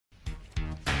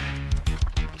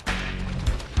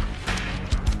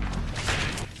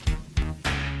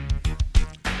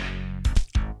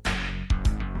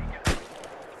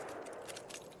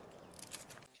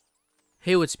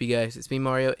Hey, what's up, you guys? It's me,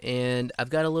 Mario, and I've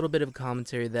got a little bit of a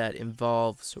commentary that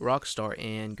involves Rockstar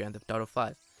and Grand Theft Auto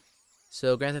 5.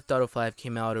 So, Grand Theft Auto 5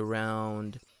 came out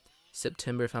around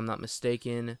September, if I'm not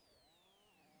mistaken.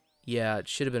 Yeah, it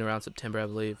should have been around September, I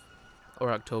believe,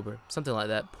 or October, something like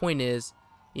that. Point is,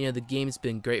 the game's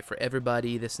been great for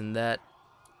everybody, this and that,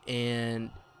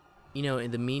 and, in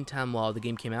the meantime, while the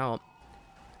game came out,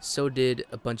 so did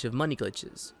a bunch of money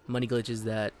glitches. Money glitches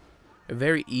that are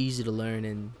very easy to learn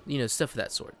and, stuff of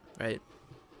that sort, right?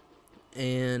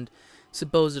 And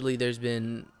supposedly there's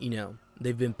been,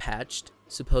 they've been patched,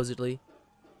 supposedly,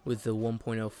 with the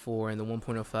 1.04 and the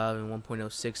 1.05 and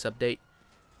 1.06 update,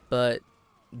 but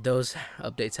those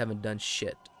updates haven't done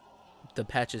shit. The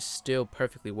patches still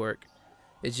perfectly work.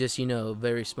 It's just,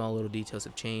 very small little details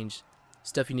have changed.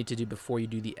 Stuff you need to do before you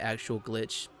do the actual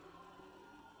glitch.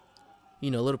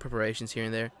 Little preparations here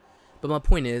and there. But my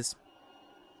point is,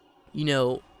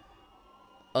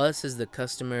 us as the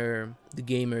customer, the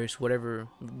gamers, whatever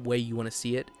way you want to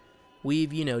see it, we've,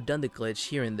 done the glitch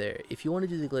here and there. If you want to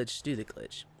do the glitch, do the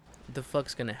glitch. What the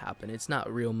fuck's gonna happen? It's not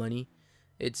real money.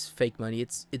 It's fake money.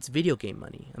 It's video game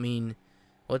money. I mean,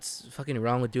 what's fucking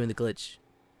wrong with doing the glitch,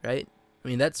 right? I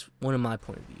mean, that's one of my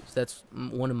point of views. That's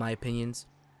one of my opinions.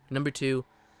 Number two,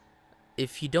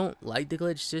 if you don't like the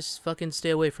glitch, just fucking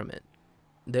stay away from it.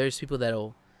 There's people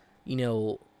that'll,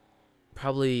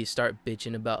 probably start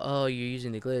bitching about, oh, you're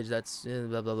using the glitch, that's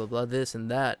blah blah blah blah, this and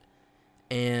that.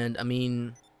 And I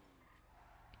mean,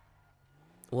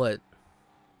 what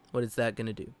is that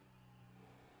gonna do?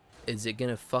 Is it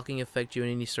gonna fucking affect you in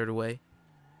any sort of way?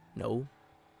 No.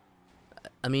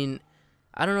 I mean,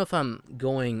 I don't know if I'm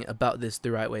going about this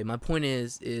the right way. My point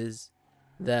is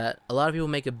that a lot of people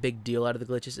make a big deal out of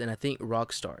the glitches, and I think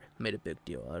Rockstar made a big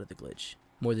deal out of the glitch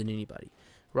more than anybody.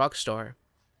 Rockstar,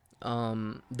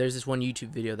 there's this one YouTube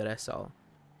video that I saw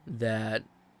that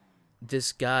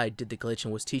this guy did the glitch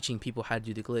and was teaching people how to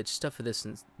do the glitch, stuff for this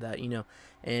and that,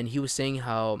 and he was saying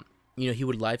how, he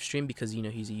would live stream because,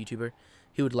 he's a YouTuber.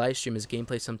 He would live stream his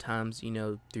gameplay sometimes,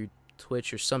 through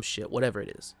Twitch or some shit, whatever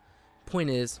it is.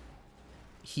 Point is,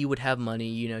 he would have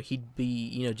money, he'd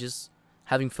be, just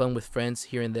having fun with friends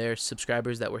here and there,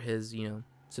 subscribers that were his,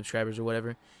 subscribers or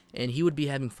whatever, and he would be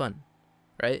having fun,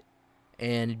 right?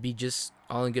 And it'd be just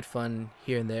all in good fun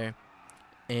here and there,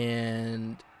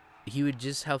 and he would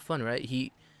just have fun,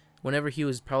 right? Whenever he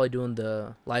was probably doing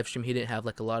the live stream, he didn't have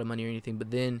like a lot of money or anything, but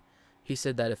then he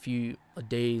said that a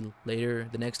day later,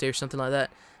 the next day or something like that,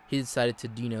 he decided to,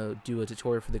 do a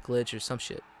tutorial for the glitch or some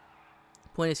shit.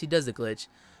 Point is, he does the glitch.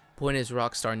 Point is,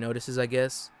 Rockstar notices, I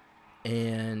guess,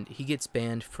 and he gets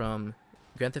banned from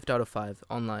Grand Theft Auto 5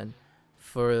 online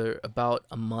for about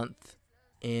a month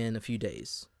and a few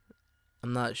days.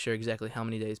 I'm not sure exactly how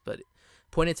many days, but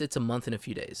point is, it's a month and a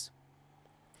few days.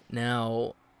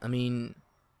 Now, I mean,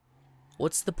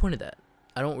 what's the point of that?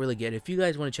 I don't really get it. If you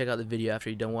guys want to check out the video after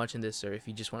you're done watching this, or if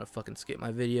you just want to fucking skip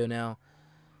my video now,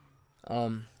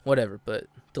 whatever, but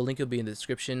the link will be in the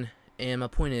description. And my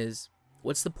point is,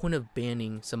 what's the point of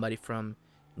banning somebody from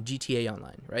GTA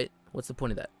Online, right? What's the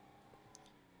point of that?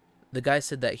 The guy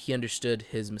said that he understood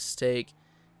his mistake.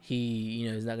 He,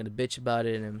 he's not going to bitch about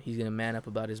it, and he's going to man up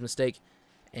about his mistake.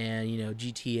 And,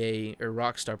 GTA or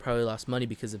Rockstar probably lost money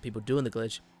because of people doing the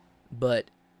glitch.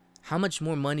 But how much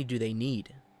more money do they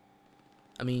need?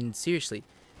 I mean, seriously.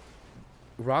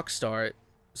 Rockstar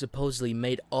supposedly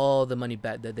made all the money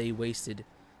back that they wasted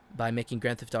by making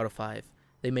Grand Theft Auto 5.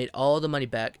 They made all the money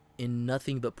back in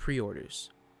nothing but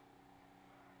pre-orders.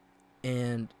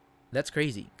 And that's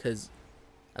crazy, because,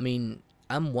 I mean,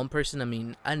 I'm one person. I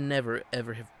mean, I never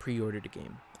ever have pre-ordered a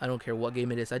game. I don't care what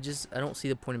game it is. I don't see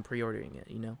the point in pre-ordering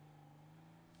it,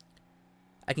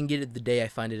 I can get it the day I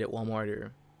find it at Walmart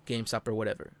or GameStop or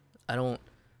whatever. I don't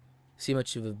see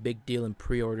much of a big deal in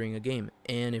pre-ordering a game.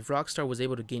 And if Rockstar was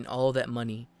able to gain all that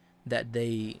money that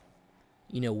they,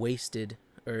 wasted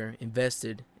or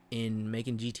invested in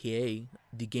making GTA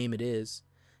the game it is,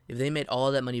 if they made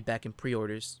all that money back in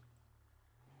pre-orders,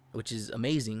 which is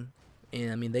amazing,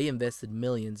 and I mean, they invested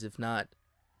millions, if not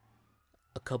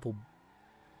a couple,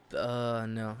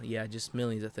 no, yeah, just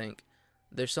millions, I think.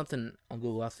 There's something on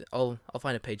Google. I'll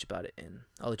find a page about it, and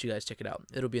I'll let you guys check it out.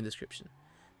 It'll be in the description.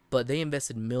 But they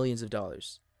invested millions of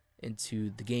dollars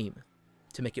into the game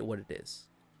to make it what it is.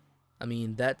 I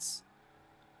mean, that's,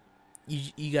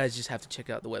 you guys just have to check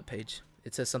out the webpage.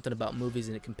 It says something about movies,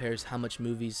 and it compares how much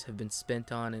movies have been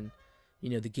spent on, and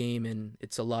the game, and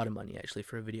it's a lot of money actually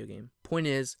for a video game. Point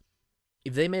is,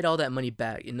 if they made all that money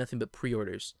back in nothing but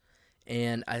pre-orders,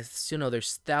 and I still know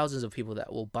there's thousands of people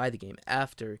that will buy the game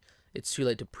after it's too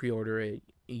late to pre-order it,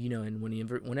 and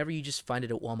whenever you just find it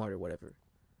at Walmart or whatever,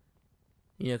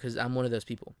 You know, because I'm one of those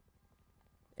people.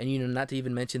 And, you know, not to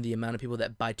even mention the amount of people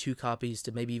that buy 2 copies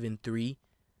to maybe even 3.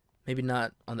 Maybe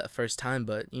not on that first time,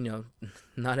 but, you know,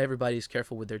 not everybody is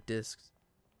careful with their discs.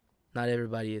 Not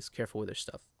everybody is careful with their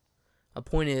stuff. My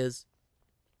point is,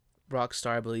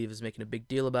 Rockstar, I believe, is making a big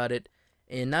deal about it.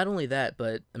 And not only that,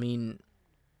 but, I mean,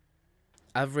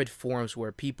 I've read forums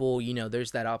where people, you know,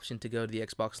 there's that option to go to the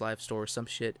Xbox Live Store or some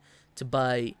shit to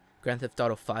buy Grand Theft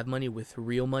Auto 5 money with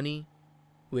real money,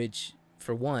 which,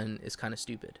 for one, is kind of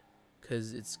stupid.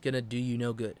 Because it's going to do you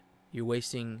no good. You're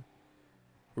wasting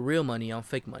real money on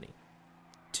fake money.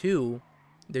 2,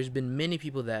 there's been many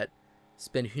people that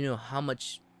spend who know how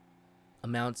much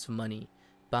amounts of money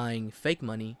buying fake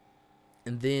money,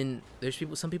 and then there's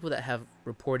some people that have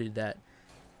reported that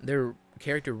their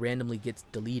character randomly gets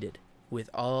deleted with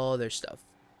all their stuff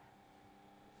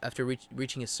after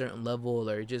reaching a certain level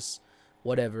or just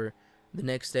whatever. The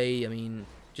next day, I mean,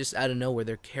 just out of nowhere,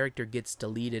 their character gets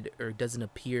deleted or doesn't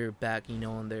appear back, you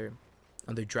know, on their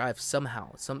drive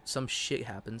somehow. Some shit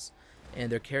happens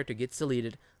and their character gets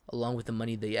deleted along with the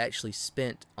money they actually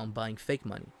spent on buying fake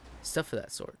money, stuff of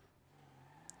that sort.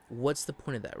 What's the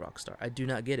point of that, Rockstar? I do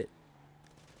not get it.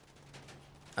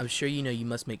 I'm sure you know you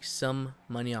must make some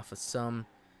money off of some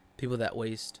people that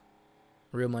waste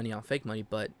real money on fake money,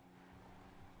 but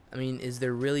I mean, is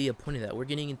there really a point of that? We're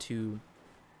getting into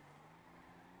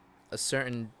a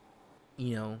certain,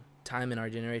 you know, time in our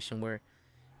generation where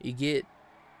you get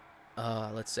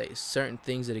let's say certain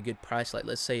things at a good price, like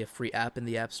let's say a free app in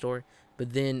the App Store,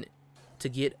 but then to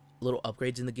get little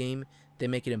upgrades in the game, they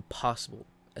make it impossible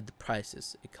at the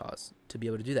prices it costs to be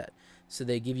able to do that. So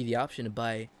they give you the option to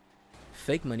buy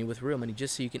fake money with real money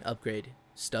just so you can upgrade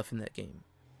stuff in that game.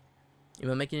 Am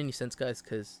I making any sense, guys?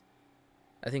 Because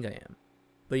I think I am.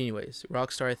 But anyways,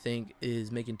 Rockstar, I think,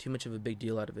 is making too much of a big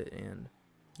deal out of it, and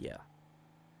yeah.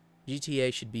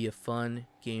 GTA should be a fun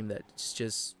game that's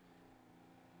just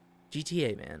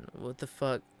GTA, man. What the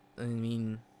fuck? I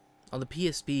mean, on the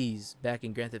PSPs back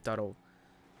in Grand Theft Auto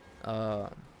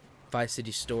Vice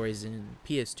City Stories and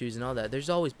PS2s and all that, there's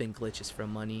always been glitches for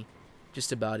money.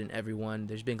 Just about in everyone,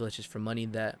 there's been glitches for money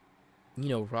that, you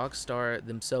know, Rockstar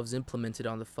themselves implemented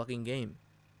on the fucking game.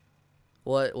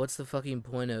 What's the fucking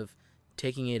point of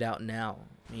taking it out now?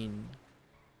 I mean,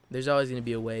 there's always going to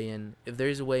be a way, and if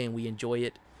there's a way and we enjoy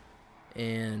it,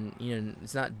 and, you know,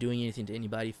 it's not doing anything to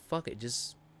anybody, fuck it,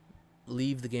 just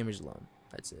leave the gamers alone.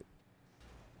 That's it.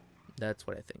 That's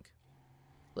what I think.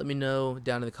 Let me know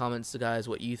down in the comments, guys,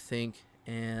 what you think,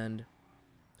 and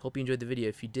hope you enjoyed the video.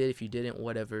 If you did, if you didn't,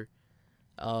 whatever.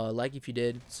 Like if you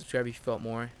did, subscribe if you felt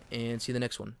more, and see you in the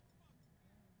next one.